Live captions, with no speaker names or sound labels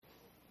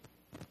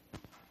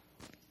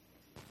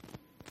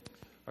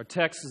Our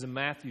text is in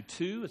Matthew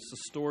 2. It's the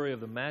story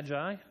of the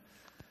Magi.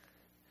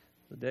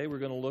 Today we're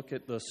going to look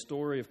at the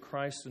story of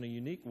Christ in a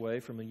unique way,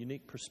 from a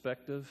unique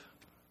perspective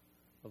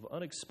of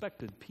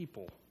unexpected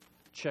people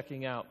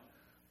checking out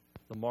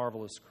the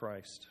marvelous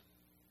Christ.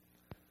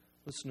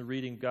 Listen to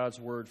reading God's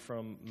word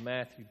from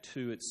Matthew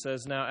 2. It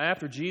says, "Now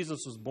after Jesus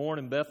was born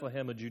in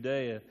Bethlehem of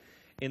Judea,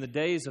 in the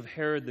days of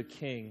Herod the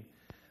king,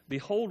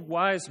 behold,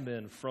 wise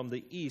men from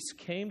the east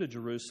came to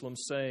Jerusalem,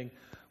 saying,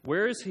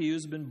 'Where is he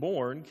who's been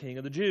born King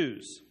of the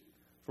Jews?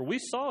 For we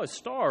saw his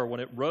star when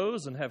it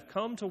rose and have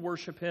come to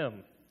worship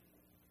him.'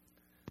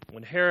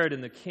 When Herod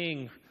the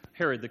king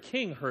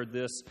heard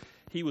this,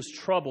 he was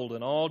troubled,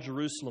 and all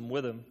Jerusalem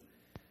with him.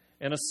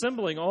 And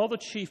assembling all the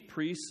chief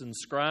priests and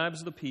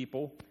scribes of the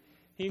people,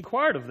 he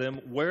inquired of them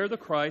where the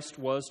Christ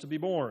was to be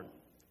born.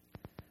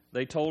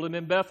 They told him,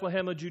 'In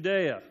Bethlehem of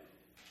Judea.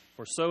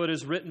 For so it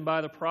is written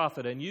by the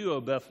prophet, And you, O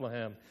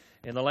Bethlehem,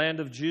 in the land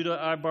of Judah,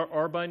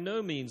 are by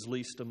no means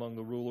least among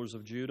the rulers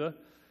of Judah.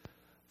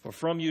 For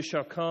from you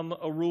shall come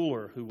a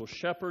ruler who will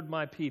shepherd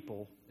my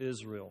people,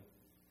 Israel.'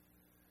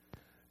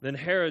 Then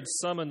Herod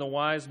summoned the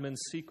wise men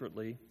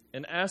secretly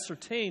and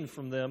ascertained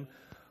from them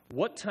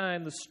what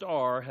time the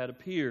star had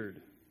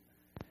appeared.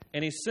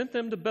 And he sent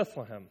them to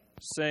Bethlehem,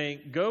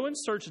 saying, 'Go and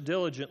search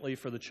diligently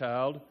for the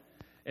child,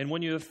 and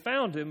when you have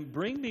found him,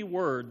 bring me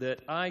word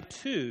that I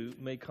too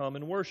may come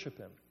and worship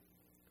him.'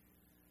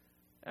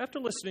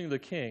 After listening to the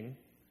king,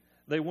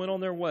 they went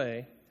on their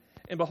way,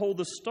 and behold,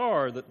 the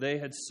star that they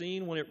had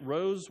seen when it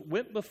rose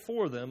went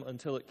before them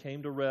until it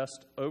came to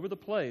rest over the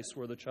place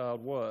where the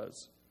child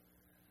was.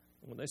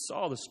 And when they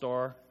saw the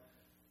star,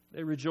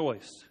 they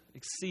rejoiced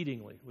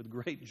exceedingly with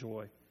great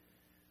joy.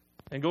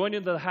 And going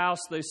into the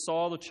house, they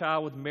saw the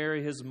child with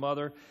Mary, his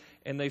mother,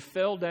 and they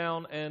fell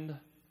down and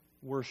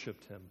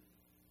worshipped him.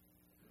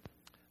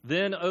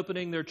 Then,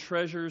 opening their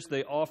treasures,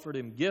 they offered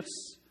him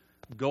gifts,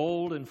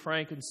 gold and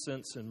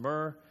frankincense and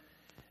myrrh.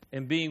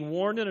 And being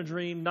warned in a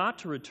dream not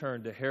to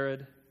return to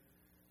Herod,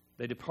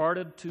 they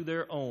departed to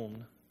their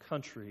own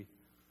country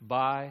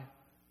by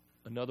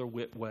another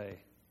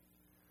way.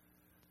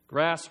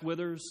 Grass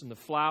withers and the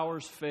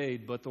flowers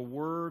fade, but the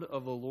word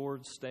of the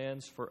Lord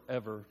stands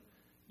forever.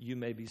 You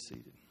may be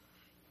seated."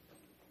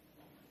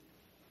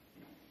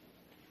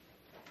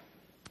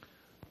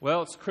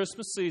 Well, it's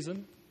Christmas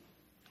season.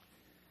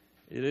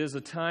 It is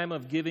a time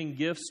of giving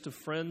gifts to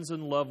friends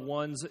and loved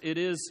ones. It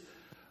is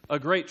a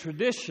great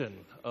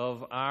tradition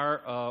of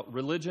our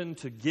religion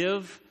to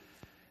give,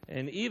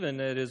 and even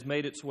it has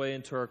made its way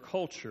into our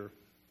culture.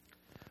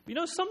 You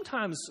know,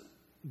 sometimes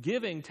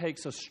giving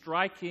takes a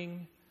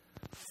striking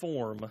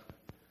form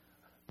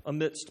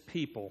amidst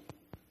people.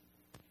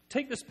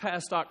 Take this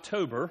past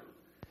October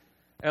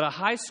at a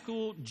high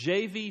school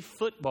JV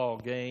football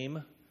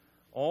game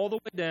all the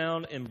way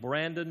down in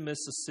Brandon,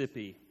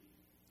 Mississippi.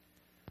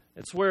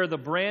 It's where the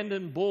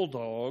Brandon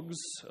Bulldogs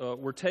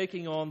were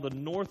taking on the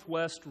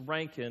Northwest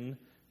Rankin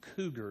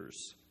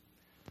Cougars.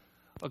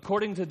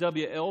 According to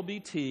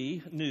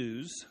WLBT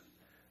News,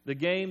 the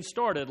game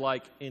started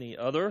like any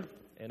other,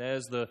 and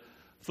as the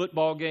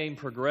football game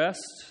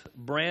progressed,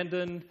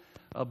 Brandon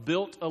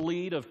built a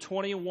lead of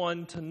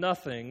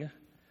 21-0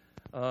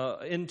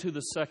 into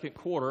the second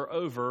quarter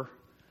over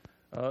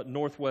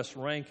Northwest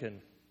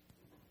Rankin.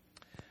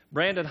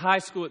 Brandon High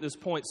School at this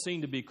point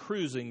seemed to be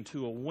cruising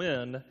to a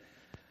win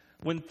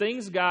when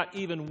things got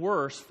even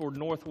worse for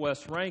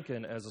Northwest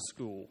Rankin as a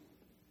school.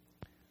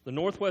 The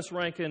Northwest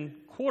Rankin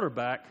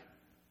quarterback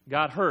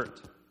got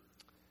hurt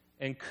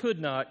and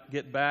could not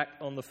get back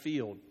on the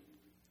field.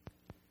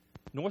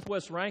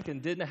 Northwest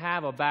Rankin didn't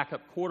have a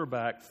backup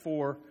quarterback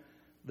for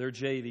their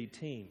JV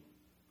team.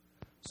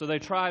 So they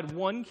tried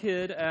one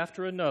kid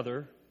after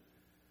another,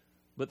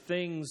 but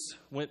things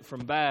went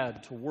from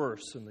bad to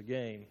worse in the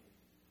game.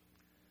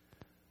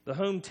 The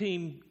home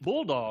team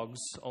Bulldogs,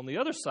 on the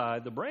other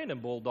side, the Brandon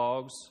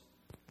Bulldogs,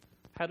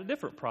 had a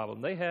different problem.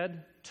 They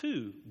had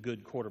two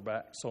good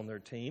quarterbacks on their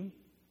team.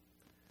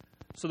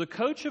 So the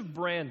coach of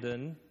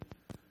Brandon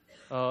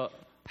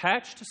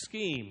hatched a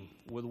scheme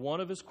with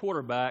one of his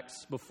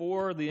quarterbacks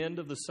before the end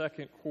of the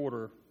second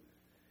quarter.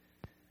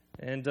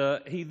 And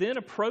he then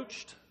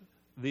approached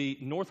the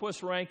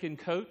Northwest Rankin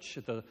coach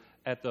at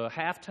the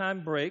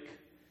halftime break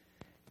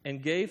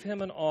and gave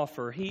him an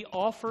offer. He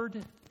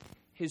offered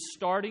his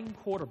starting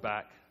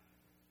quarterback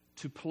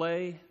to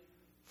play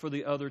for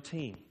the other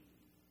team.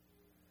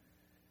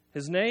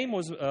 His name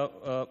was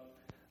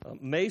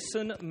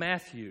Mason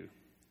Matthew.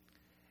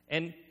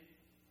 And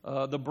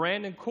the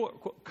Brandon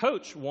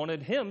coach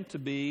wanted him to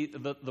be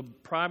the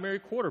primary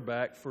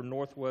quarterback for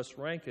Northwest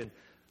Rankin.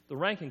 The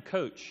Rankin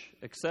coach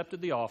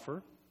accepted the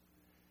offer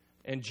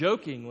and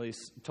jokingly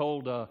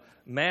told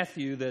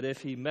Matthew that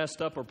if he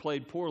messed up or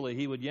played poorly,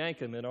 he would yank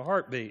him in a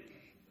heartbeat.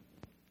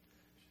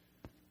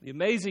 The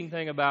amazing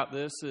thing about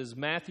this is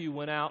Matthew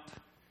went out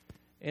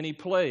and he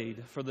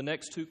played for the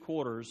next two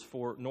quarters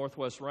for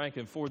Northwest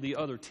Rankin for the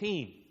other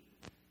team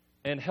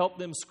and helped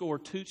them score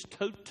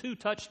two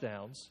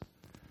touchdowns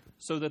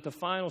so that the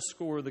final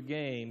score of the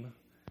game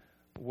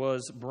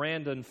was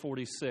Brandon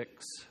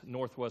 46,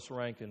 Northwest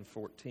Rankin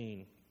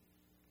 14.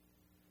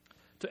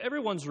 To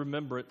everyone's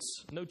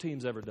remembrance, no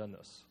team's ever done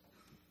this.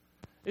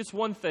 It's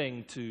one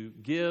thing to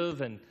give,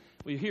 and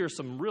we hear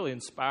some really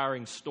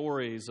inspiring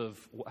stories of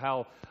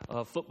how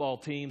football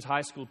teams,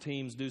 high school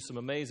teams do some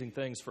amazing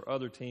things for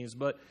other teams,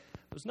 but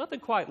there's nothing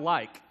quite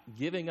like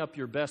giving up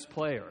your best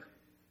player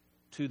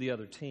to the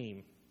other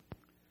team.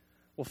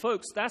 Well,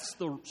 folks, that's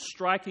the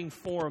striking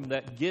form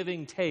that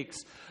giving takes,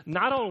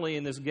 not only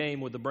in this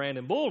game with the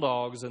Brandon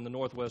Bulldogs and the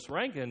Northwest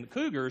Rankin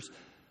Cougars,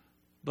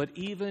 but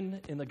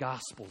even in the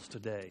Gospels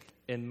today,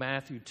 in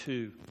Matthew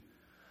 2,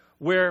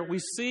 where we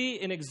see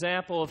an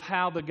example of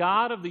how the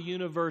God of the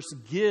universe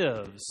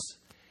gives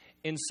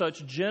in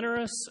such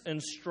generous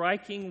and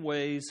striking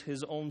ways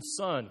his own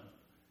Son,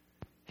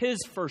 his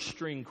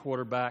first-string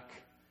quarterback,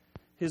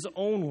 his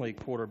only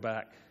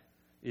quarterback,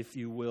 if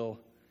you will,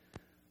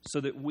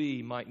 so that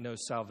we might know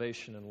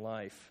salvation and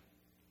life.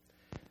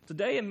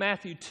 Today in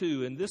Matthew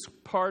 2, in this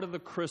part of the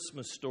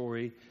Christmas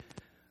story,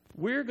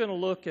 we're going to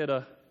look at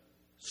a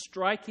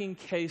striking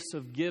case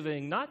of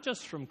giving, not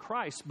just from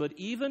Christ, but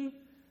even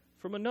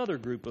from another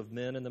group of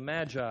men in the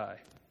Magi.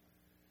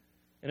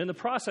 And in the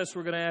process,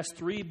 we're going to ask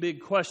three big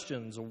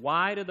questions.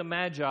 Why did the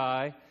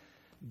Magi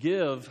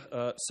give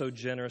so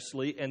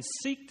generously and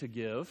seek to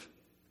give?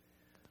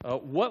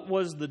 What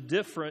was the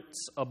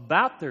difference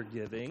about their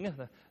giving?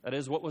 That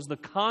is, what was the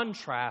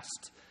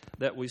contrast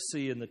that we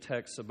see in the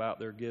text about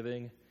their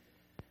giving?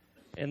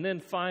 And then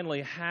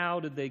finally,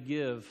 how did they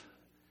give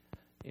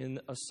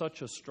in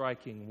such a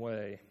striking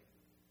way?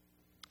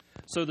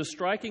 So the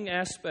striking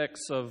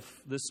aspects of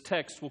this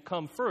text will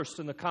come first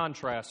in the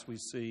contrast we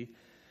see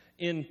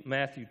in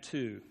Matthew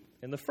 2.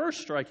 And the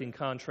first striking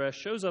contrast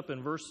shows up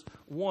in verse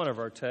 1 of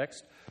our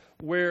text,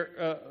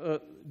 where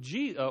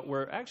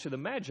actually the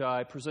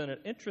Magi present an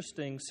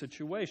interesting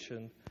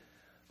situation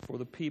for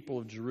the people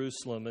of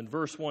Jerusalem. In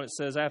verse 1 it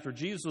says, "After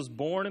Jesus was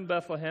born in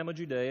Bethlehem of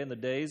Judea in the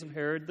days of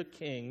Herod the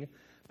king,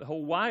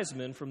 behold, wise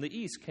men from the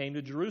east came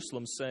to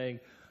Jerusalem, saying,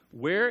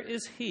 'Where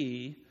is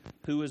he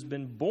who has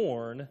been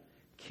born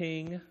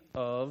King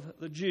of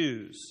the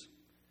Jews?'"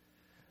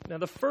 Now,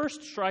 the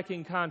first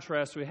striking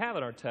contrast we have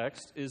in our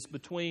text is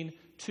between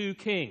two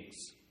kings.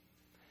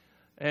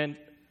 And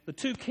the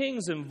two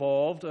kings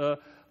involved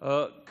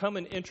come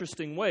in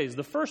interesting ways.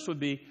 The first would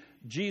be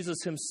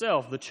Jesus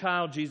himself, the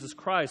child Jesus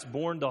Christ,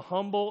 born to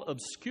humble,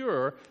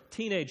 obscure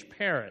teenage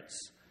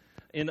parents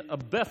in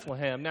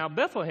Bethlehem. Now,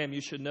 Bethlehem,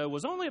 you should know,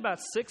 was only about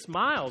 6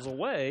 miles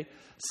away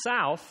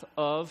south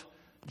of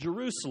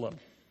Jerusalem.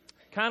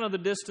 Kind of the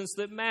distance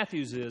that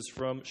Matthew's is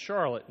from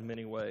Charlotte in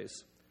many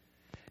ways.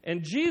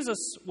 And Jesus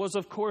was,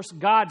 of course,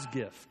 God's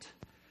gift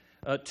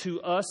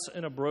to us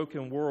in a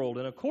broken world.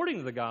 And according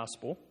to the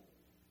gospel,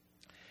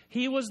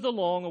 he was the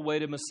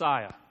long-awaited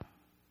Messiah,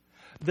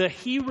 the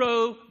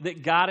hero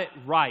that got it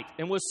right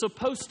and was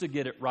supposed to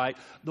get it right,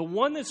 the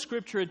one that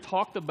Scripture had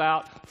talked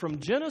about from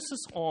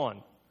Genesis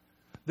on,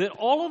 that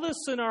all of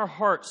us in our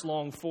hearts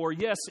long for,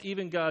 yes,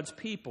 even God's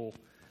people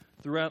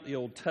throughout the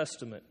Old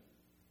Testament.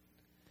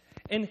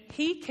 And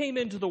he came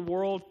into the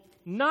world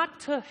not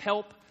to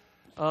help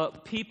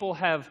people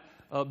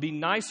be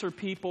nicer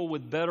people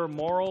with better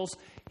morals.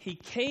 He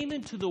came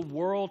into the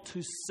world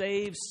to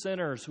save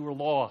sinners who were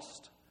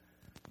lost,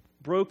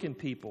 broken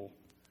people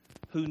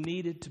who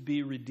needed to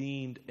be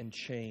redeemed and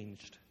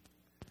changed.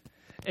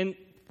 And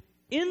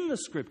in the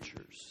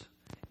Scriptures,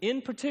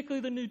 in particularly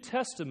the New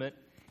Testament,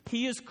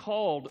 he is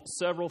called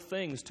several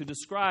things to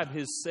describe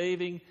his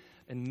saving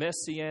and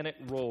messianic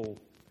role.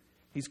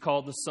 He's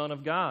called the Son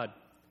of God,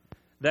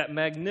 that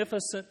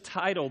magnificent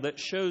title that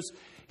shows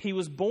he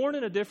was born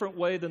in a different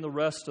way than the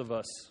rest of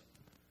us.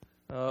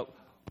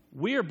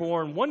 We are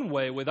born one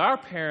way with our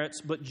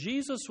parents, but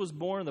Jesus was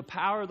born in the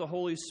power of the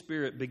Holy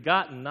Spirit,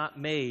 begotten, not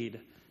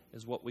made,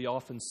 is what we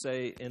often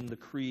say in the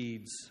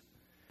creeds.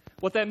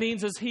 What that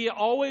means is he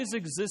always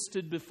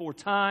existed before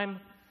time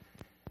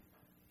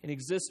and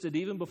existed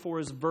even before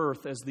his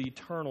birth as the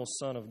eternal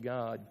Son of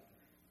God.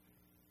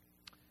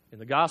 In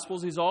the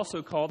Gospels, he's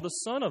also called the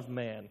Son of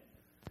Man.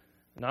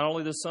 Not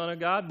only the Son of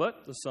God,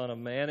 but the Son of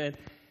Man.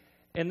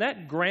 And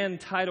that grand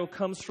title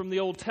comes from the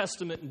Old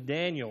Testament in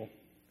Daniel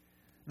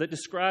that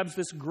describes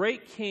this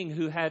great king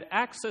who had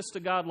access to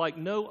God like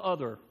no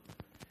other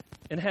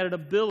and had an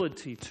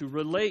ability to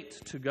relate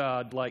to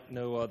God like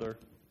no other.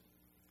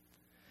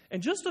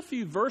 And just a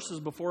few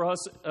verses before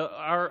us,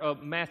 our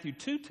Matthew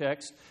 2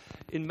 text,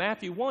 in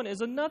Matthew 1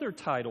 is another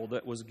title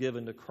that was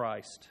given to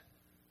Christ,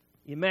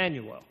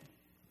 Emmanuel,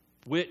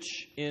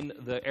 which in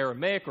the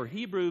Aramaic or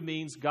Hebrew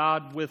means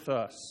God with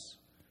us.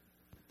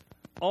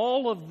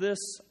 All of this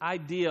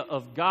idea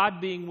of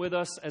God being with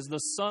us as the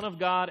Son of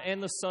God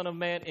and the Son of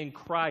Man in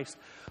Christ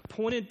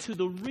pointed to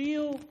the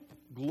real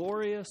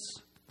glorious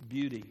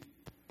beauty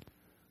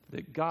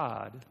that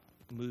God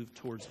moved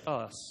towards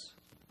us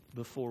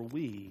before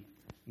we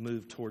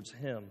moved towards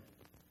him.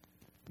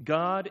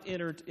 God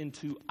entered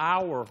into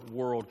our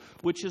world,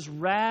 which is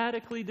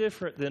radically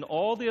different than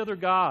all the other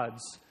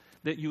gods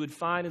that you would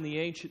find in the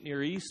ancient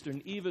Near East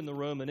and even the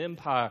Roman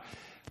Empire.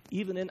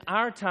 Even in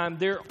our time,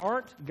 there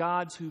aren't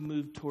gods who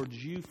move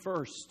towards you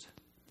first.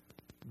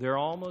 They're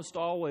almost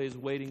always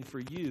waiting for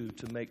you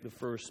to make the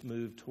first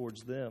move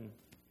towards them.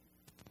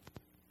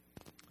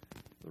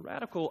 The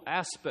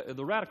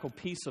radical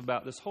piece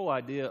about this whole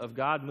idea of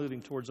God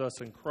moving towards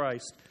us in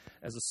Christ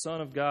as the Son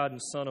of God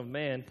and Son of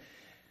Man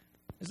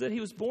is that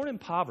he was born in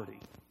poverty.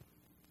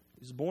 He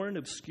was born in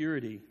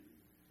obscurity.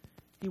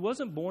 He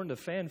wasn't born to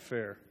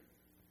fanfare.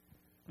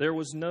 There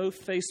was no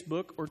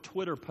Facebook or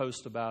Twitter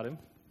post about him.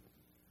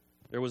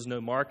 There was no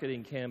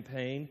marketing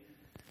campaign.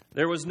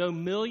 There was no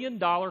 $1 million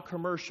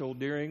commercial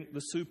during the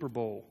Super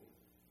Bowl.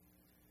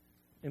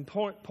 In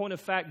point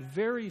of fact,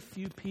 very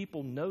few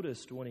people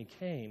noticed when he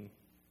came.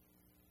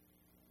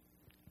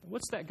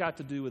 What's that got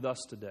to do with us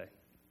today?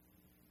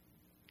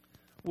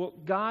 Well,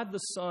 God the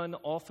Son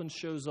often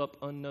shows up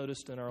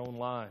unnoticed in our own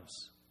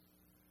lives.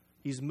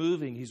 He's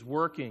moving, He's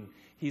working,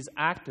 He's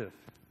active.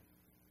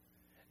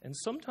 And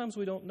sometimes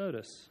we don't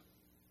notice.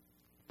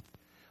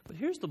 But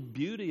here's the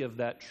beauty of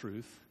that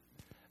truth,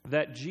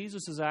 that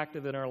Jesus is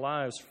active in our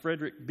lives.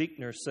 Frederick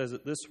Buechner says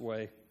it this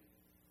way: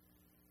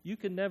 you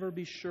can never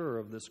be sure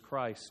of this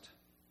Christ.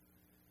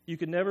 You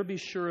can never be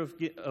sure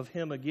of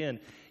Him again.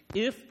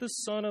 If the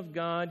Son of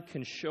God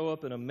can show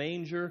up in a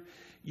manger,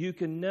 you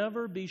can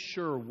never be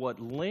sure what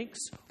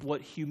lengths,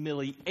 what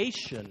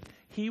humiliation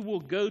He will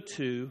go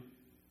to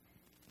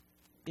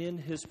in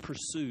His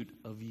pursuit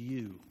of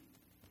you,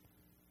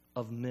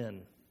 of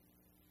men.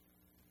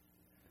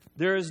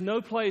 There is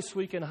no place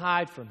we can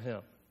hide from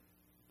Him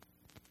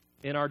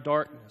in our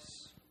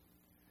darkness,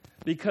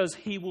 because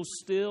He will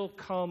still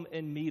come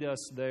and meet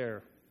us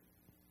there.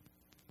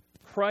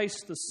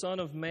 Christ, the Son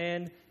of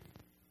Man,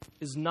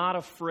 is not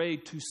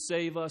afraid to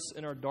save us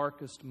in our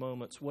darkest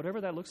moments,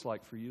 whatever that looks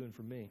like for you and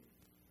for me.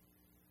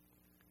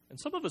 And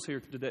some of us here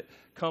today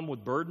come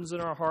with burdens in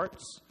our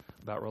hearts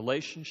about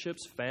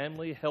relationships,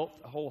 family, health,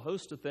 a whole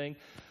host of things.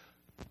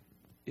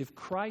 If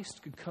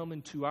Christ could come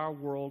into our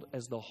world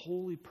as the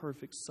holy,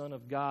 perfect Son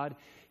of God,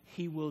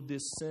 He will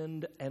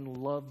descend and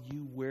love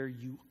you where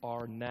you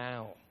are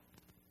now.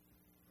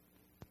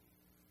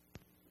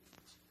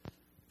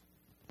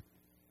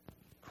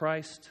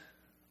 Christ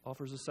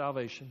offers a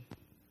salvation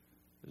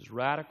that is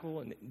radical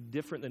and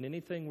different than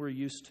anything we're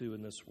used to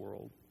in this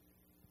world.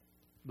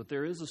 But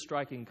there is a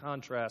striking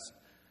contrast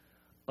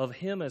of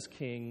Him as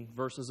king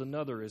versus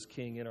another as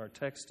king in our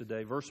text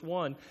today. Verse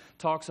 1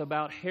 talks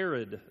about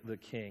Herod the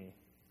king.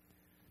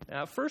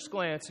 Now, at first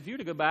glance, if you were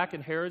to go back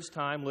in Herod's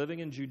time living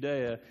in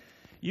Judea,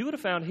 you would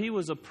have found he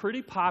was a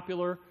pretty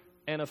popular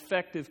and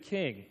effective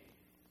king.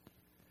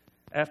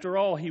 After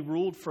all, he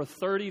ruled for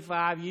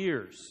 35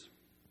 years.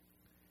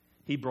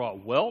 He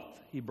brought wealth,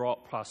 he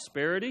brought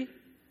prosperity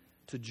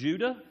to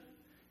Judah.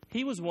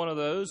 He was one of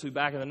those who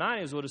back in the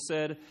 90s would have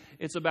said,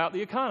 it's about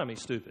the economy,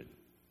 stupid.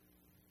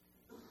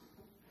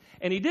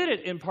 And he did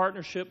it in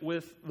partnership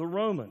with the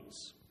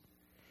Romans.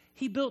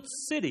 He built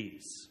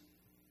cities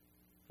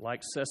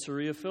like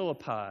Caesarea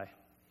Philippi.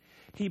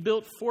 He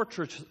built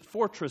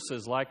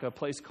fortresses like a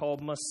place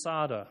called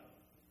Masada.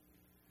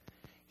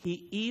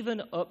 He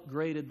even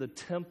upgraded the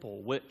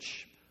temple,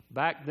 which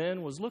back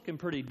then was looking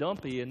pretty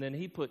dumpy, and then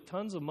he put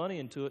tons of money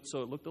into it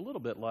so it looked a little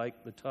bit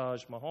like the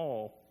Taj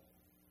Mahal.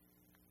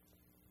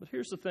 But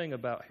here's the thing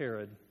about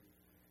Herod.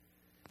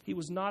 He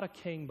was not a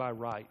king by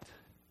right.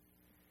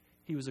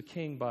 He was a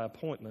king by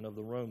appointment of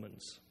the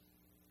Romans.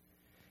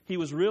 He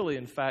was really,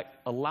 in fact,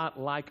 a lot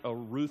like a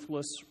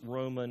ruthless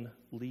Roman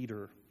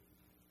leader.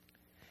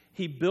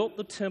 He built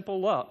the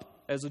temple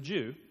up as a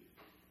Jew,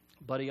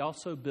 but he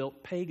also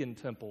built pagan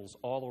temples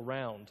all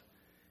around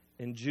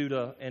in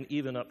Judah and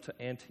even up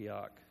to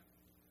Antioch.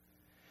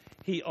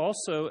 He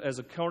also,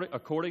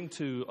 according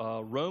to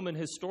Roman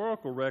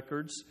historical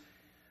records,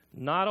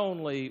 not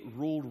only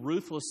ruled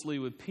ruthlessly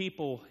with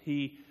people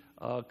he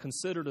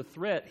considered a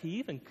threat, he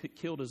even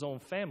killed his own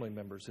family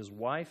members, his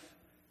wife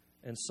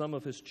and some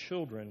of his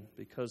children,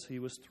 because he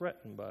was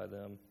threatened by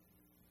them.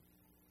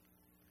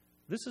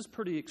 This is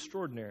pretty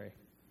extraordinary,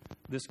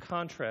 this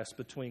contrast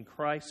between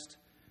Christ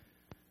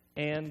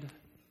and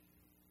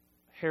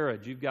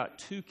Herod. You've got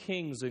two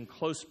kings in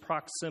close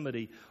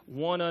proximity,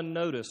 one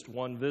unnoticed,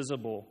 one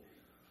visible,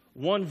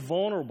 one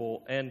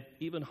vulnerable and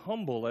even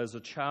humble as a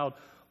child,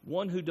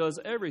 one who does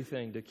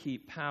everything to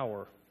keep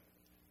power.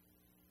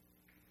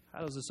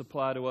 How does this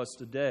apply to us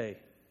today?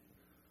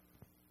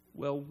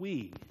 Well,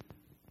 we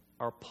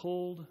are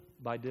pulled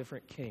by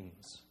different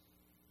kings,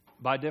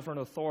 by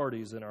different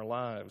authorities in our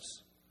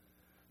lives.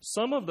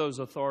 Some of those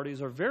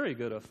authorities are very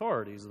good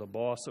authorities. The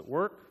boss at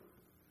work,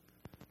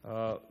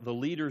 the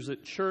leaders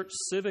at church,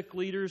 civic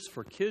leaders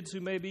for kids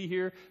who may be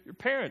here. Your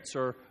parents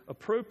are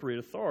appropriate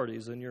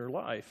authorities in your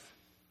life.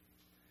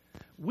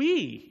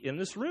 We, in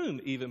this room,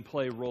 even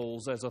play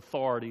roles as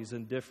authorities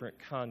in different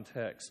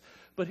contexts.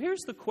 But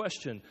here's the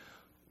question: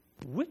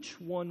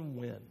 which one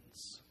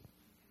wins?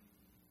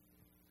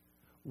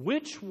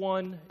 Which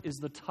one is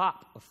the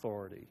top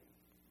authority?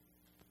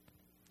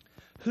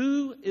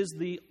 Who is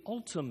the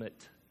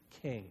ultimate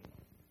king?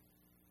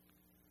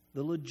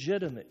 The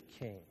legitimate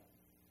king?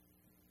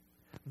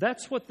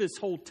 That's what this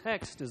whole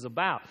text is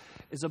about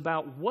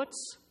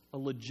what's a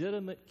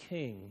legitimate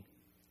king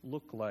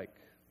look like?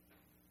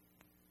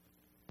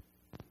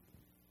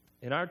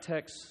 In our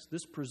text,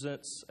 this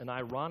presents an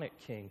ironic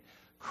king,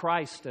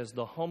 Christ as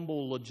the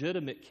humble,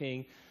 legitimate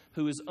king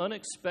who is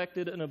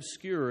unexpected and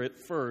obscure at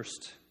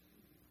first,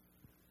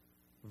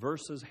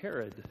 versus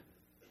Herod,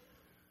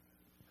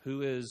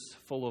 who is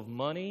full of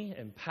money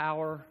and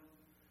power,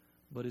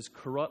 but is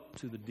corrupt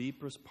to the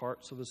deepest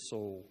parts of his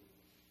soul.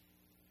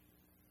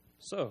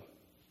 So,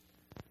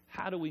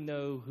 how do we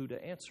know who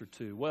to answer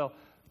to? Well,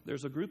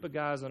 there's a group of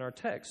guys in our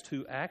text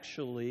who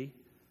actually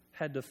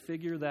had to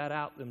figure that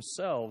out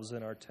themselves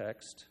in our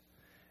text,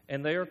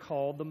 and they are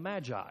called the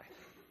Magi.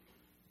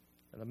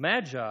 And the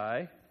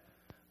Magi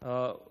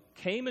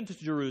came into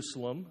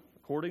Jerusalem,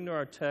 according to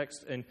our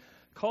text, and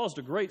caused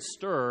a great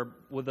stir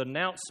with the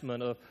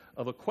announcement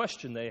of a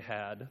question they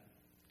had.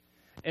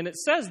 And it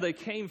says they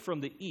came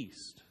from the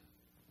east,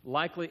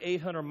 likely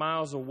 800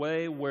 miles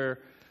away, where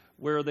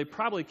they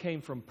probably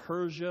came from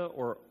Persia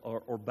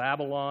or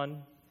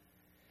Babylon.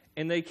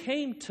 And they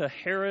came to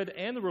Herod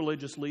and the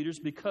religious leaders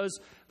because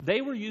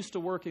they were used to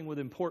working with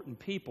important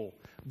people.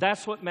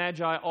 That's what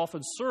Magi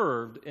often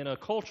served in a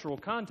cultural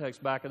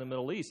context back in the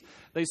Middle East.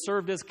 They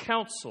served as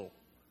counsel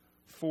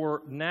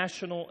for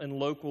national and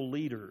local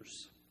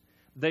leaders.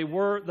 They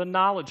were the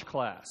knowledge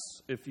class,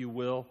 if you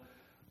will,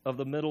 of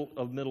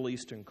Middle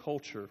Eastern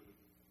culture.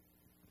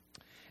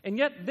 And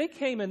yet they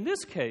came in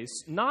this case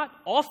not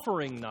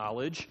offering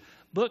knowledge,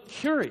 but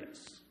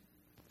curious,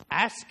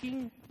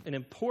 asking an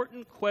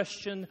important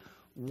question: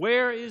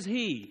 where is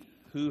he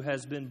who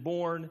has been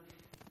born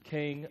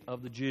King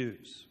of the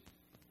Jews?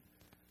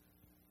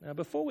 Now,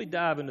 before we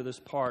dive into this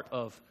part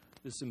of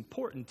this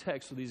important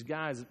text with these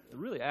guys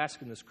really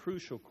asking this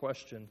crucial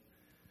question,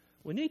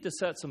 we need to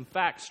set some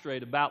facts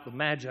straight about the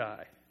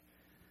Magi.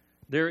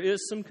 There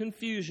is some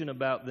confusion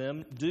about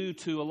them due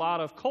to a lot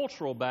of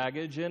cultural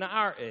baggage in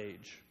our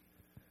age.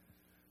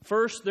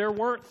 First, there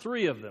weren't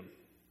three of them.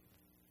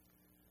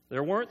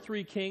 There weren't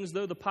three kings,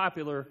 though the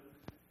popular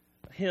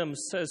hymn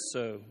says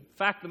so.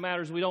 Fact of the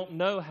matter is we don't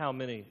know how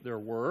many there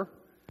were.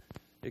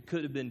 It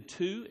could have been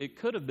 2. It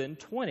could have been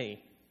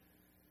 20.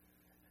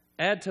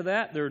 Add to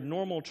that their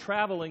normal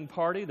traveling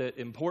party that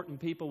important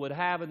people would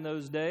have in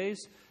those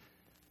days.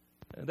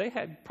 They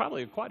had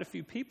probably quite a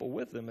few people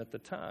with them at the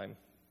time.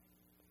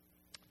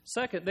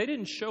 Second, they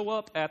didn't show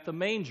up at the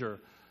manger.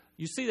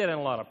 You see that in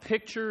a lot of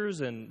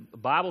pictures and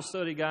Bible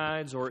study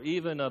guides, or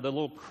even the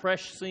little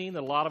creche scene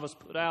that a lot of us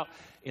put out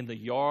in the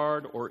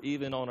yard or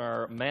even on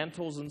our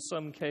mantles in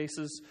some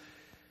cases.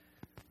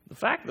 The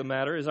fact of the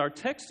matter is our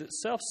text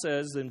itself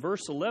says in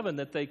verse 11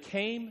 that they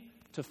came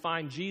to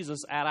find Jesus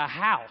at a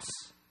house.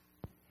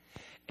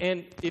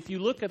 And if you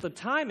look at the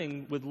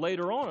timing with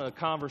later on a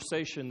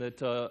conversation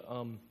that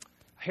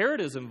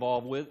Herod is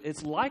involved with,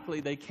 it's likely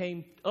they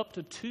came up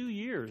to 2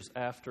 years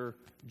after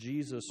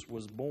Jesus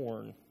was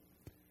born.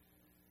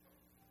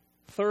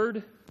 Third,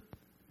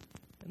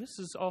 and this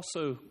is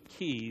also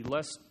key,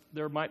 lest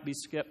there might be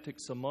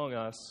skeptics among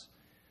us,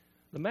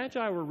 the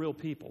Magi were real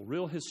people,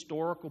 real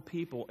historical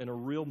people in a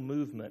real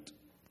movement.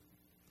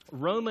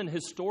 Roman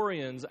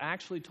historians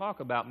actually talk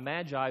about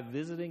Magi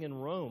visiting in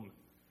Rome,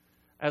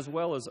 as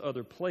well as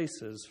other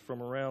places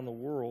from around the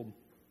world.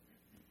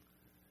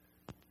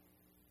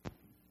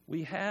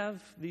 We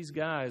have these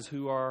guys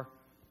who are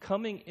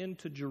coming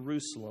into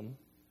Jerusalem,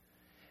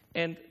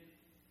 and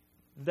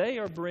they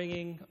are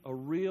bringing a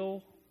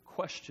real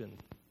question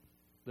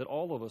that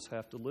all of us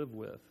have to live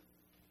with.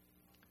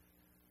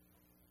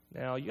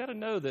 Now, you got to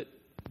know that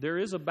there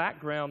is a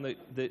background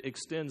that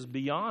extends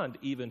beyond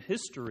even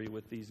history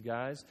with these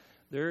guys.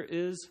 There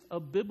is a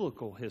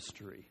biblical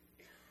history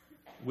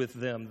with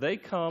them. They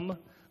come,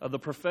 the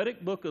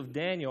prophetic book of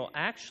Daniel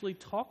actually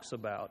talks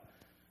about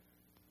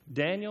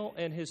Daniel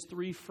and his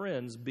 3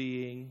 friends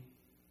being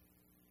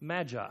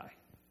Magi.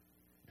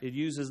 It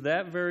uses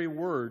that very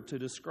word to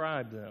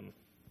describe them.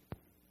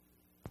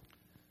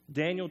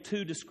 Daniel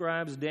 2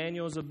 describes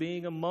Daniel as a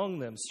being among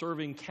them,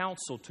 serving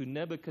counsel to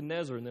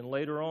Nebuchadnezzar, and then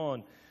later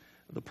on,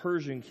 the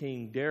Persian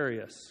king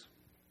Darius.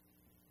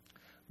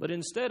 But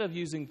instead of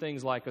using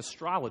things like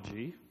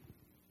astrology,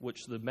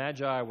 which the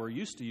Magi were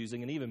used to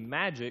using, and even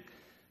magic,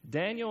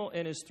 Daniel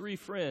and his 3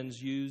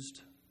 friends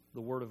used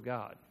the Word of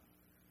God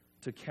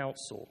to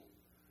counsel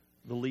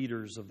the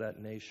leaders of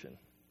that nation.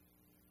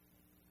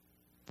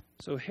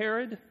 So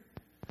Herod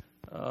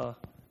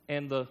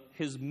and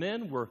his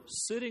men were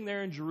sitting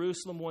there in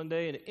Jerusalem one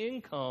day, and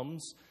in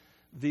comes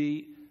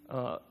the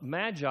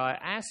Magi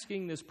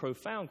asking this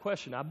profound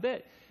question. I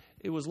bet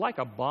it was like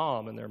a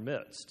bomb in their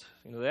midst.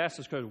 You know, they asked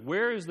this question: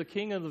 where is the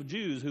King of the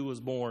Jews who was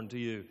born to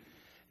you?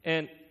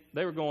 And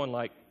they were going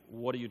like,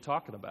 what are you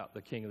talking about,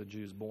 the King of the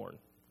Jews born?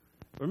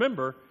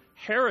 Remember,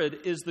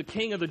 Herod is the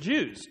king of the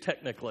Jews,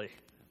 technically.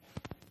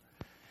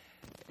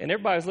 And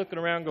everybody's looking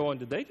around going,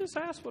 did they just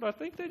ask what I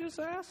think they just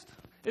asked?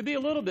 It'd be a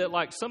little bit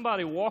like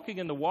somebody walking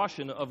into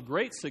Washington of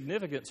great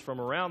significance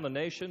from around the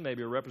nation,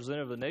 maybe a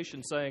representative of the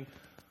nation, saying,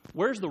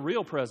 where's the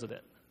real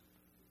president?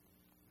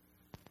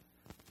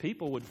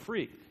 People would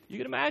freak. You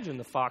can imagine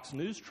the Fox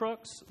News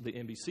trucks, the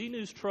NBC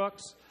News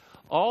trucks,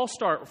 all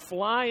start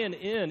flying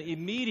in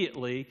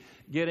immediately,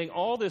 getting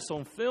all this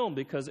on film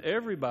because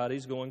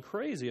everybody's going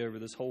crazy over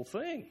this whole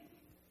thing.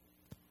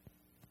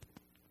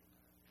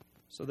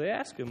 So they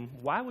ask him,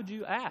 why would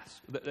you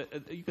ask?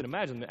 You can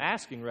imagine them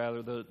asking,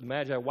 rather, the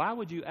Magi, why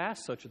would you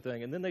ask such a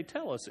thing? And then they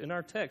tell us in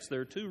our text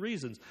there are two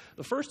reasons.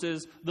 The first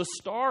is the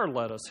star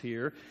led us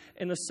here,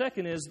 and the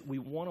second is we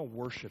want to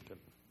worship him.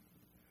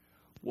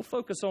 We'll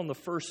focus on the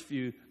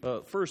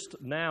first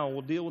now.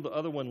 We'll deal with the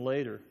other one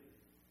later.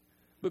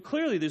 But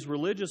clearly these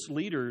religious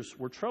leaders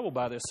were troubled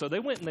by this, so they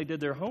went and they did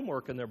their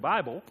homework in their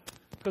Bible,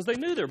 because they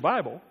knew their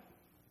Bible,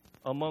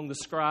 among the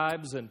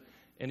scribes and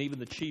even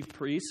the chief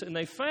priests, and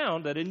they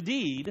found that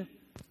indeed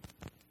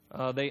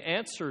they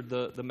answered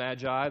the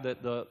Magi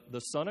that the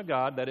Son of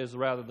God, that is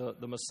rather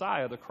the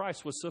Messiah, the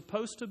Christ, was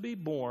supposed to be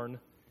born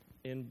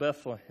in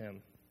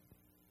Bethlehem.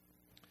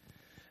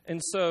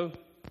 And so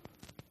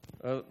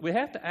we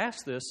have to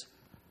ask this,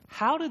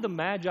 how did the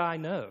Magi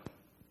know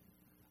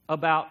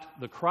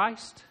about the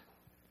Christ?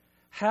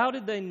 How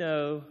did they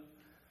know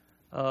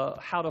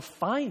how to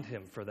find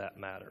him, for that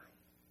matter?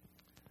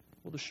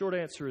 Well, the short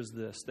answer is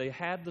this. They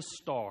had the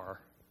star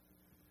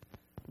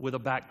with a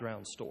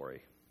background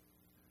story.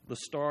 The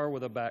star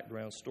with a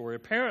background story.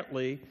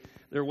 Apparently,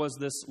 there was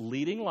this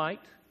leading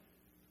light,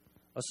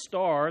 a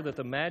star that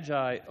the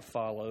Magi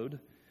followed.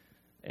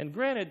 And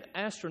granted,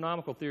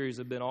 astronomical theories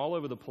have been all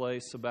over the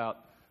place about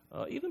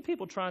even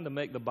people trying to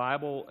make the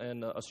Bible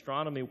and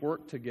astronomy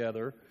work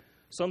together.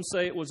 Some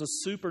say it was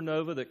a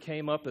supernova that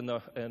came up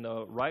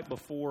right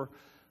before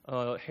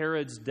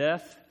Herod's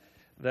death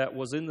that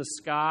was in the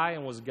sky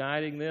and was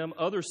guiding them.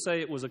 Others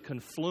say it was a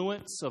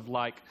confluence of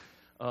like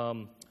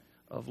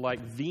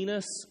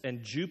Venus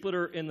and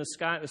Jupiter in the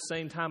sky at the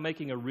same time,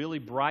 making a really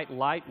bright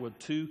light with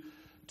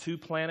two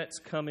planets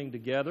coming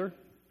together.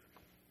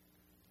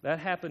 That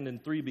happened in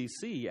 3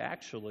 BC,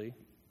 actually.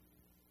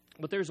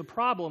 But there's a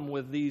problem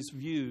with these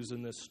views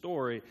in this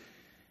story.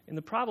 And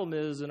the problem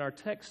is, in our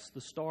text,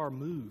 the star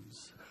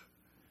moves.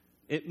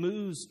 It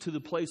moves to the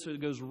place where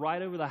it goes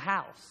right over the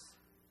house.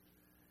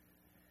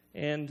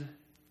 And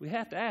we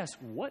have to ask,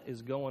 what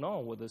is going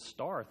on with this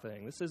star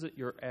thing? This isn't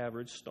your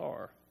average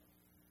star.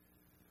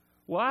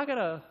 Well, I got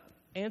to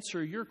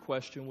answer your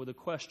question with a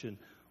question.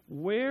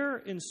 Where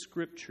in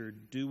Scripture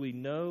do we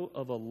know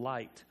of a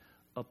light,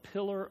 a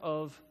pillar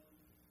of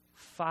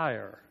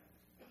fire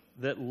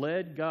that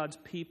led God's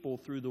people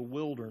through the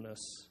wilderness?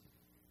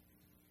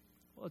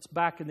 Well, it's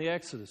back in the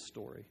Exodus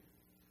story,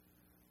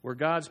 where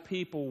God's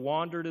people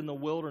wandered in the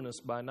wilderness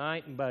by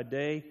night and by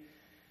day,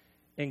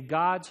 and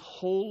God's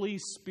Holy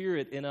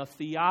Spirit in a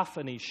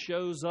theophany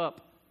shows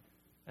up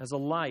as a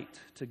light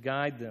to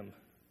guide them.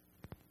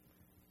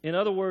 In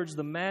other words,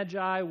 the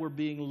Magi were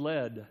being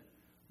led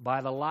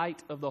by the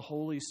light of the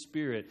Holy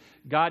Spirit.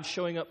 God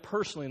showing up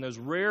personally in those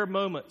rare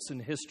moments in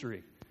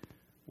history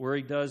where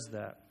he does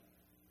that.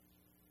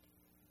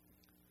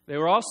 They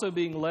were also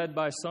being led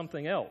by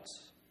something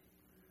else,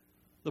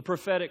 the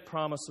prophetic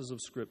promises of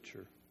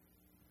Scripture.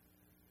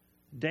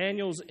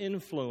 Daniel's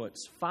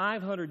influence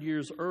 500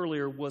 years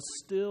earlier was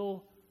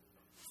still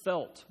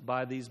felt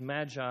by these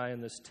Magi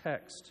in this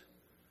text.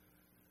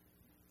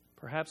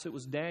 Perhaps it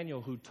was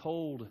Daniel who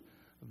told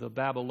the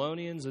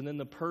Babylonians and then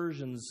the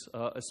Persians,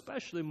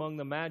 especially among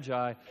the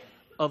Magi,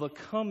 of a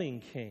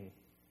coming king,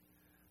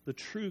 the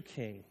true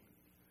king,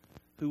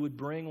 who would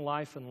bring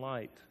life and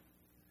light.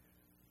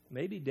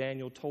 Maybe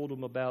Daniel told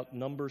them about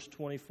Numbers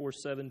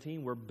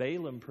 24:17, where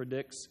Balaam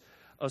predicts,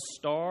 "A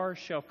star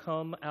shall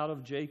come out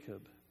of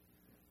Jacob,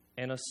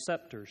 and a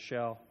scepter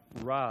shall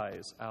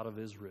rise out of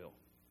Israel."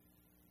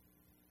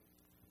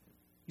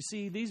 You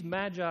see, these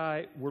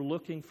Magi were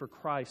looking for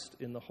Christ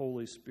in the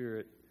Holy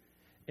Spirit.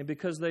 And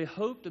because they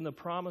hoped in the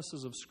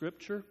promises of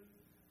Scripture,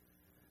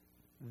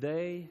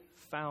 they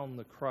found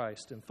the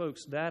Christ. And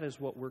folks, that is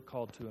what we're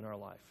called to in our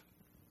life.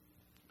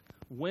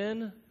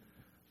 When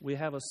we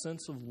have a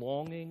sense of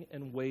longing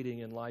and waiting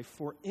in life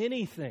for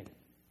anything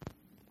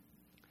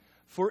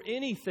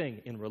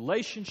in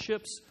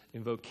relationships,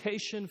 in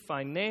vocation,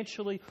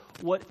 financially,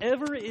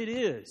 whatever it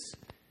is,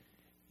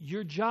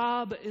 your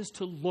job is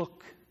to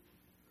look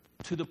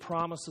to the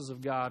promises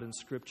of God in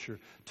Scripture,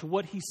 to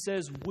what he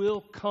says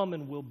will come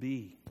and will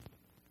be,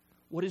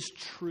 what is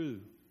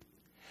true.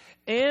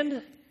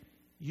 And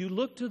you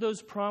look to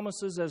those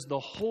promises as the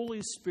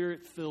Holy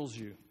Spirit fills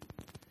you.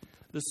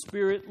 The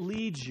Spirit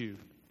leads you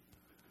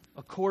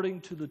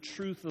according to the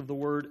truth of the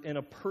Word in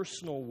a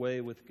personal way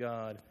with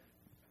God.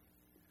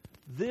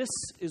 This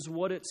is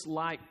what it's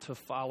like to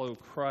follow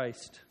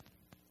Christ.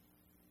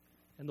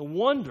 And the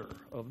wonder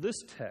of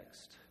this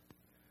text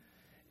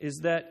is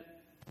that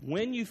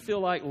when you feel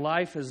like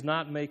life is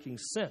not making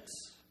sense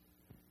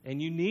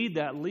and you need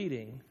that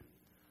leading,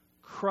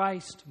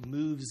 Christ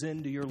moves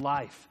into your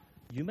life.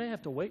 You may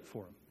have to wait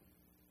for him.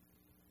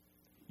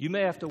 You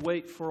may have to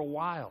wait for a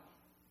while.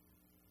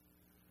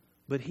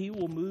 But he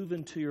will move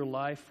into your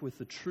life with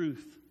the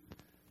truth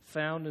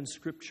found in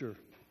Scripture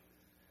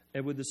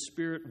and with the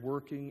Spirit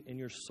working in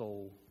your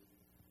soul.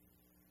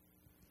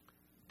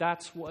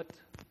 That's what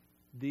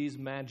these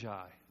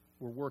Magi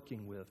were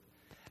working with.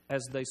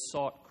 as they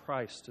sought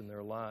Christ in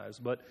their lives.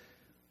 But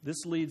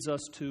this leads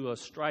us to a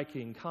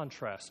striking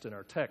contrast in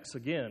our text.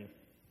 Again,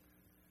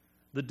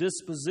 the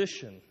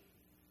disposition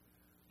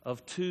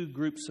of two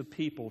groups of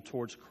people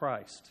towards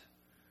Christ,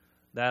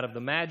 that of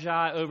the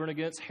Magi over and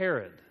against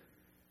Herod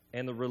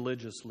and the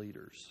religious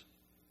leaders.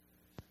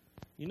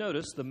 You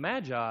notice the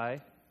Magi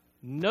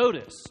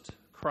noticed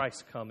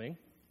Christ coming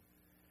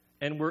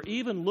and were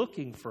even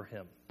looking for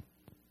him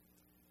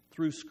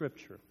through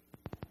Scripture.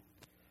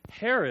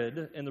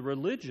 Herod and the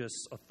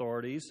religious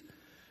authorities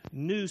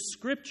knew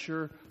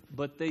Scripture,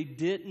 but they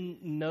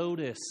didn't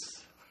notice.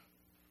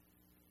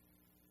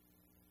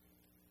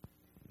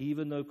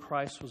 Even though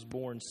Christ was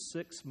born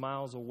 6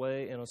 miles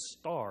away and a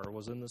star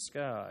was in the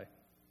sky.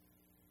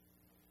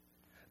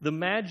 The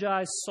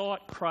Magi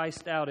sought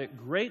Christ out at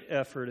great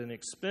effort and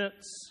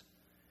expense.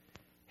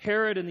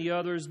 Herod and the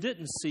others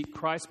didn't seek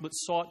Christ, but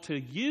sought to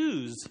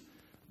use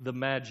the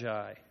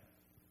Magi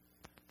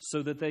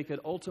so that they could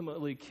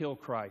ultimately kill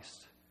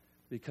Christ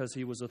because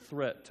he was a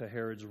threat to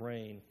Herod's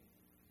reign.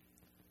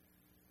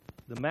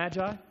 The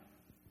Magi,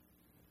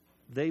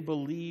 they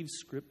believed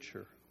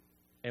Scripture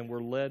and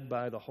were led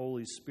by the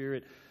Holy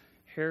Spirit.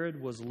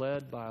 Herod was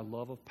led by a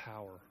love of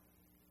power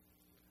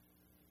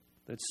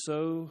that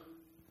so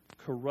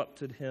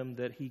corrupted him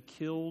that he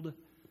killed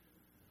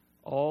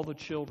all the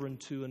children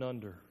 2 and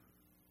under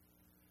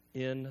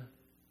in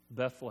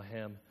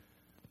Bethlehem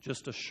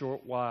just a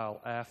short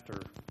while after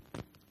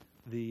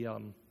the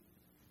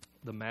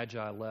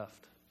Magi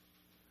left.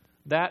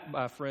 That,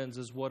 my friends,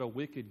 is what a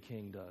wicked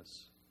king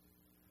does.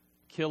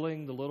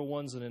 Killing the little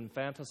ones in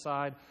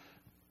infanticide,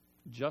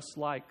 just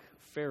like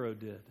Pharaoh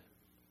did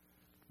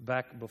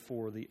back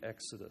before the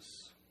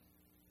Exodus.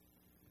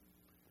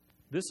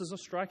 This is a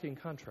striking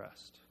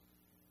contrast.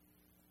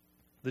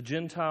 The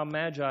Gentile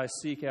Magi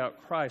seek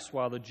out Christ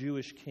while the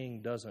Jewish king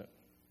doesn't.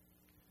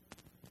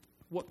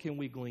 What can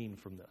we glean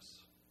from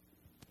this?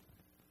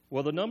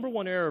 Well, the number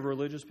one error of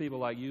religious people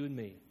like you and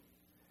me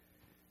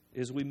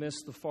is we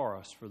miss the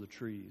forest for the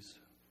trees.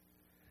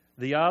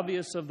 The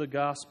obvious of the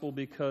gospel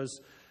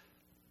because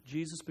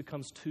Jesus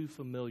becomes too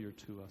familiar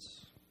to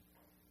us.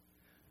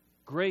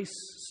 Grace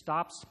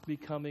stops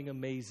becoming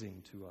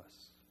amazing to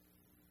us.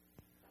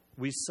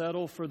 We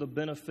settle for the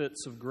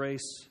benefits of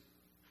grace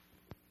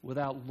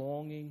without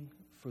longing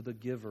for the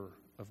giver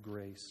of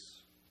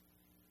grace.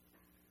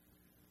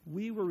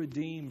 We were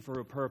redeemed for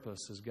a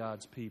purpose as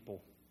God's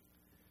people.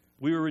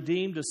 We were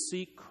redeemed to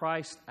seek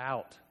Christ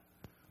out,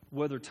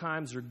 whether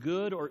times are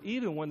good or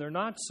even when they're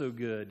not so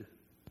good.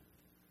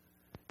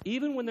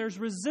 Even when there's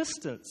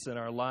resistance in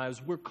our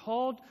lives, we're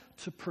called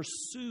to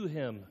pursue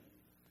Him.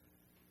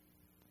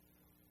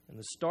 And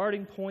the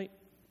starting point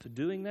to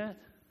doing that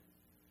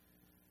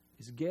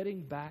is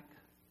getting back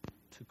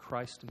to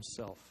Christ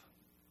Himself,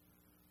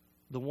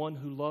 the one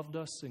who loved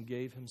us and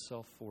gave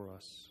Himself for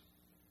us.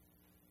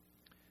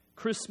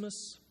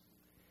 Christmas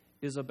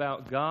is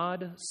about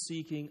God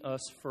seeking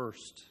us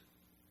first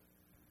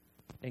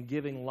and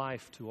giving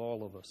life to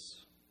all of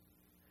us.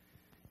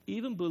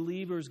 Even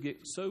believers get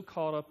so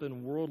caught up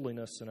in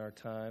worldliness in our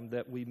time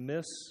that we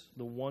miss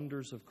the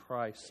wonders of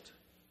Christ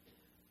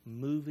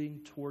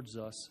moving towards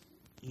us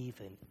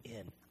even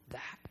in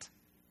that.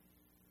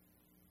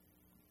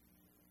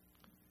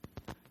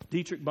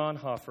 Dietrich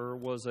Bonhoeffer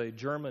was a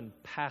German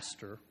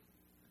pastor.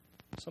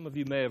 Some of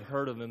you may have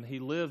heard of him. He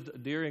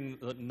lived during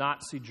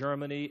Nazi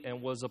Germany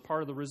and was a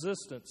part of the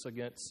resistance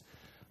against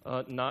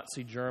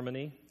Nazi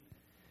Germany.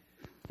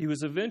 He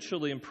was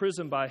eventually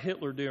imprisoned by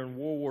Hitler during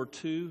World War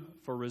II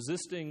for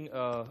resisting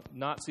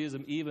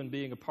Nazism, even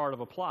being a part of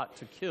a plot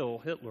to kill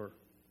Hitler.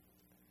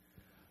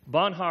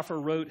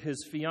 Bonhoeffer wrote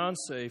his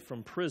fiancée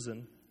from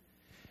prison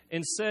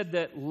and said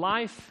that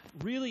life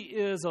really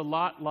is a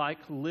lot like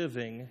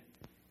living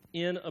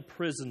in a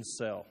prison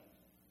cell.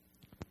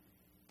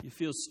 You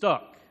feel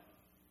stuck,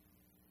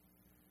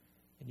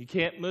 and you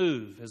can't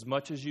move as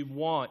much as you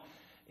want,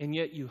 and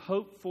yet you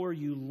hope for,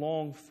 you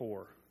long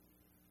for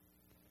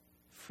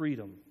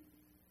freedom.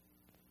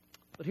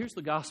 But here's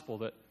the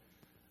gospel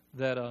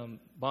that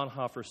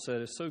Bonhoeffer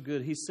said is so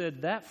good. He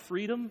said that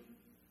freedom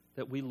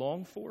that we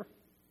long for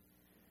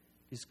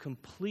is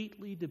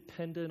completely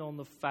dependent on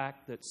the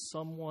fact that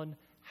someone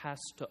has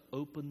to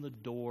open the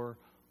door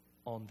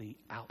on the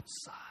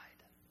outside.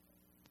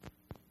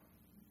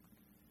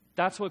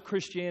 That's what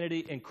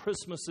Christianity and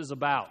Christmas is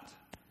about.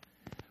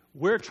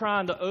 We're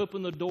trying to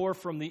open the door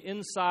from the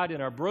inside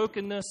in our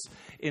brokenness,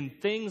 in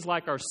things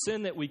like our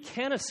sin that we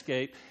can't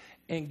escape,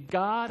 and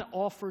God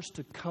offers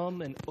to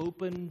come and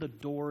open the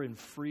door and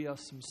free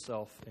us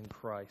Himself in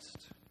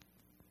Christ.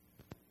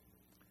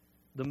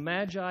 The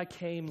Magi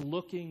came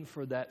looking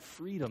for that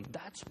freedom.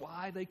 That's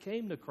why they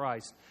came to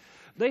Christ.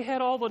 They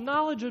had all the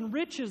knowledge and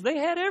riches. They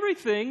had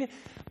everything,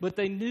 but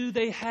they knew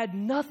they had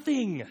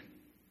nothing.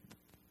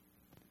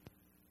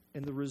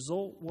 And the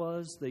result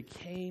was they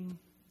came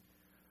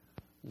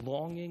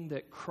longing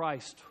that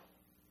Christ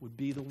would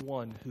be the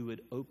one who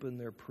would open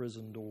their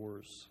prison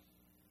doors.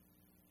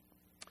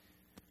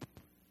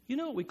 You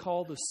know what we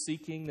call the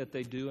seeking that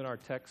they do in our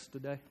text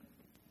today?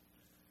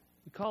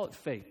 We call it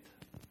faith.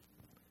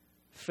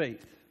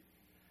 faith,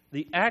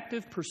 the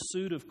active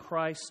pursuit of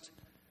Christ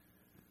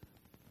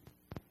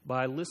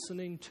by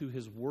listening to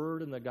His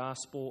Word and the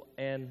Gospel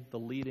and the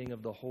leading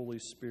of the Holy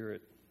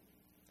Spirit.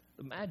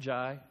 The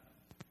Magi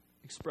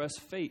express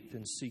faith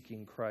in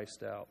seeking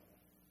Christ out.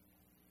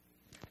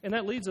 And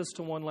that leads us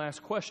to one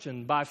last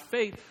question. By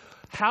faith,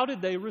 how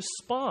did they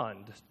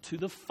respond to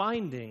the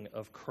finding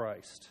of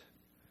Christ?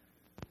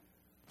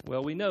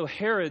 Well, we know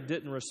Herod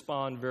didn't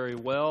respond very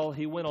well.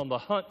 He went on the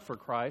hunt for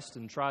Christ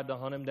and tried to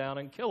hunt him down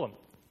and kill him,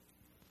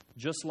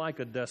 just like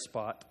a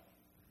despot.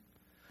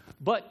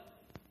 But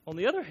on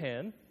the other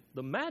hand,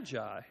 the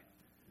Magi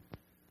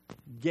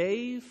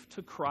gave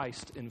to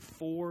Christ in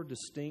 4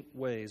 distinct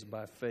ways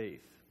by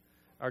faith.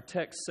 Our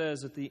text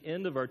says, at the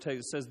end of our text,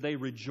 it says, they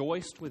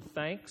rejoiced with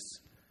thanks.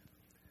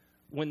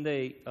 When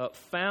they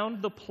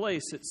found the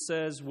place, it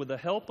says, with the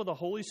help of the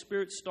Holy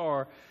Spirit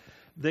star,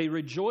 they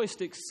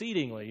rejoiced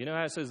exceedingly. You know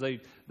how it says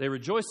they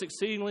rejoiced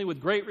exceedingly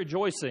with great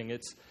rejoicing.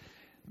 It's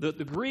the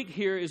Greek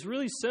here is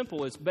really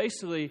simple. It's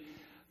basically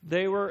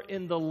they were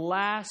in the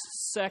last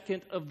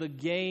second of the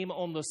game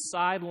on the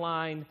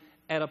sideline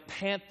at a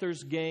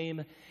Panthers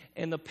game,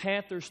 and the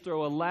Panthers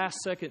throw a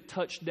last-second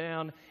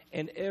touchdown,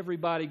 and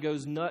everybody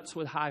goes nuts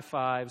with high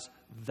fives.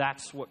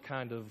 That's what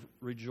kind of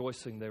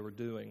rejoicing they were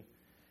doing.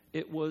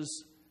 It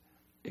was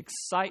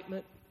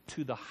excitement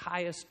to the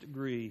highest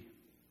degree.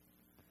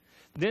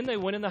 Then they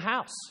went in the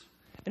house.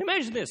 And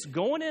imagine this,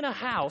 going in a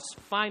house,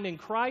 finding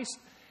Christ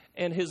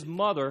and His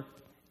mother,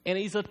 and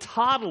he's a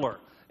toddler.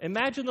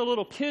 Imagine the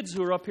little kids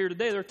who are up here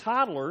today, they're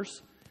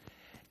toddlers,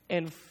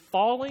 and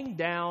falling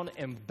down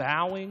and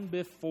bowing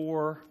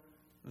before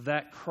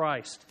that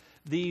Christ.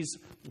 These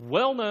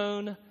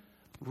well-known,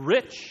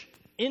 rich,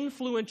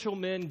 influential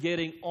men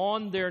getting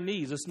on their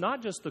knees. It's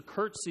not just the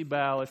curtsy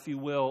bow, if you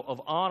will,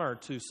 of honor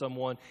to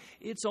someone.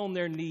 It's on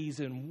their knees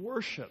in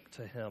worship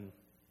to Him.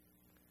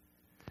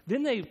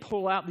 Then they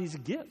pull out these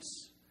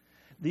gifts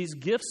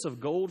of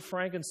gold,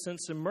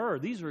 frankincense, and myrrh.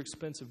 These are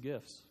expensive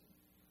gifts.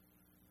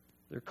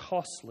 They're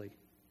costly.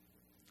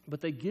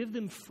 But they give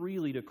them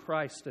freely to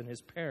Christ and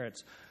His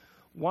parents.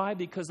 Why?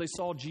 Because they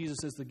saw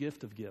Jesus as the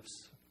gift of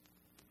gifts,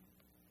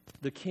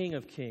 the King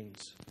of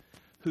Kings,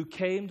 who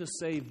came to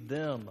save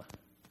them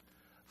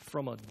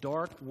from a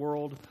dark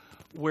world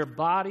where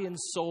body and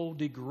soul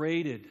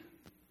degraded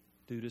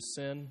due to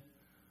sin,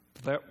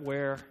 but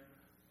where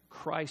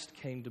Christ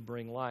came to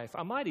bring life.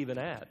 I might even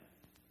add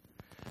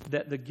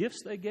that the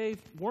gifts they gave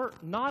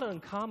weren't not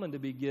uncommon to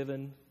be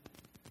given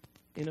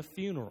in a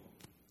funeral,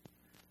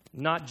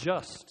 not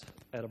just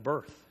at a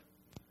birth.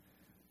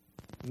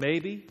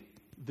 Maybe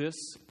this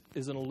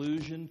is an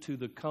allusion to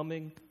the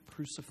coming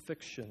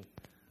crucifixion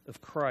of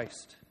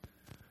Christ,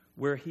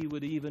 where He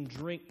would even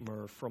drink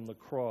myrrh from the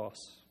cross.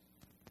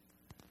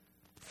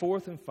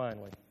 Fourth and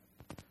finally,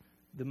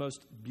 the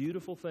most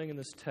beautiful thing in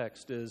this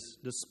text is,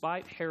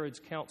 despite Herod's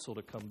counsel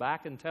to come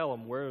back and tell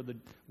him where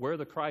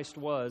the Christ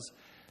was,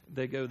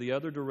 they go the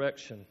other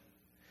direction.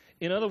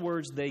 In other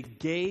words, they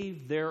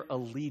gave their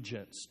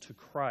allegiance to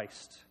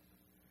Christ.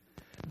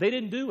 They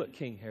didn't do what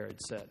King Herod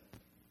said,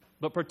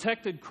 but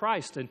protected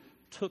Christ and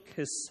took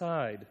His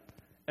side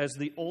as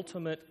the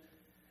ultimate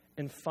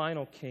and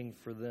final king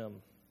for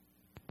them.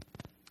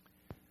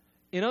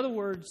 In other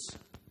words,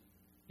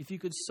 if you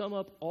could sum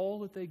up all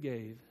that they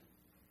gave,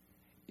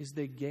 is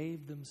they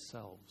gave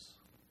themselves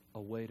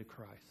away to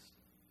Christ.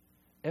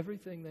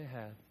 Everything they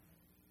had.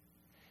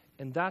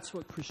 And that's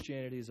what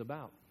Christianity is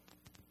about.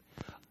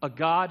 A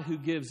God who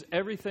gives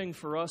everything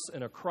for us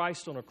in a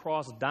Christ on a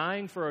cross,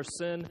 dying for our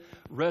sin,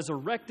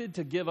 resurrected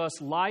to give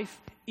us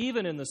life,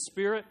 even in the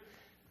Spirit,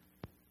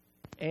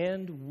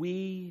 and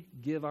we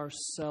give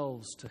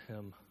ourselves to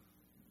Him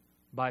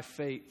by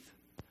faith,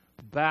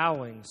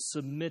 bowing,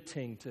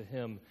 submitting to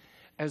Him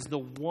as the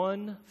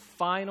one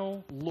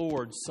final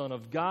Lord, Son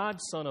of God,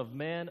 Son of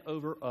Man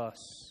over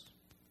us.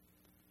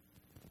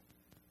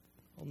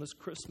 On this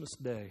Christmas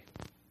day,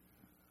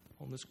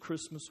 on this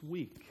Christmas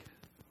week,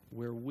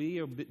 where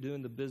we are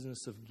doing the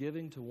business of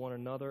giving to one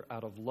another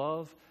out of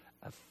love,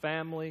 of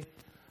family,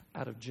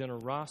 out of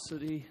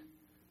generosity,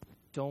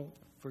 don't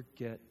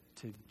forget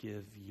to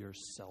give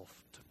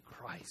yourself to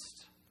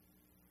Christ.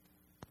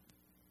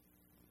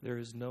 There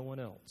is no one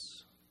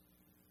else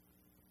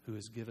who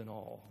has given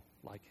all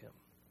like Him.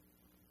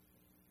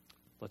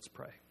 Let's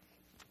pray.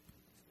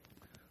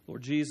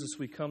 Lord Jesus,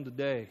 we come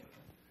today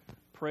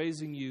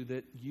praising You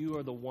that You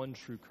are the one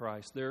true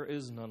Christ. There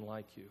is none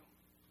like You.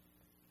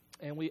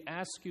 And we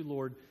ask You,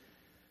 Lord,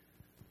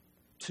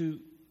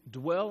 to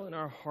dwell in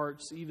our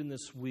hearts even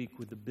this week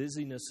with the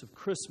busyness of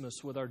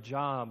Christmas, with our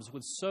jobs,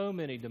 with so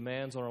many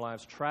demands on our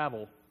lives,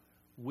 travel.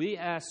 We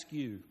ask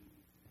You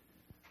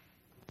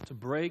to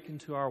break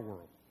into our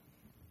world,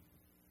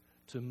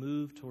 to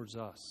move towards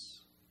us,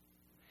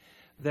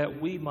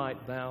 that we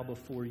might bow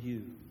before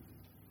You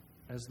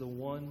as the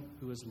one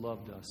who has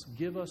loved us.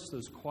 Give us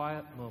those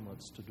quiet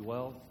moments to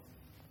dwell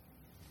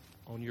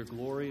on Your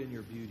glory and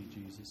Your beauty,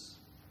 Jesus.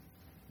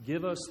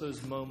 Give us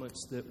those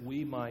moments that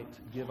we might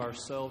give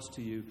ourselves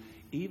to You,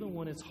 even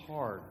when it's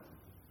hard,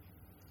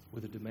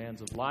 with the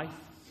demands of life,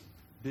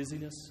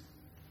 busyness,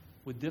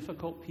 with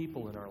difficult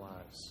people in our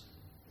lives.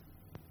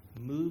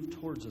 Move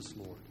towards us,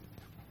 Lord,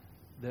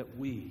 that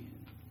we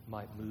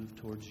might move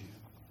towards you.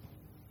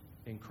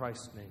 In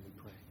Christ's name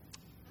we pray.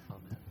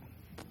 Amen.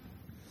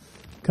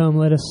 Come,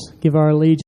 let us give our allegiance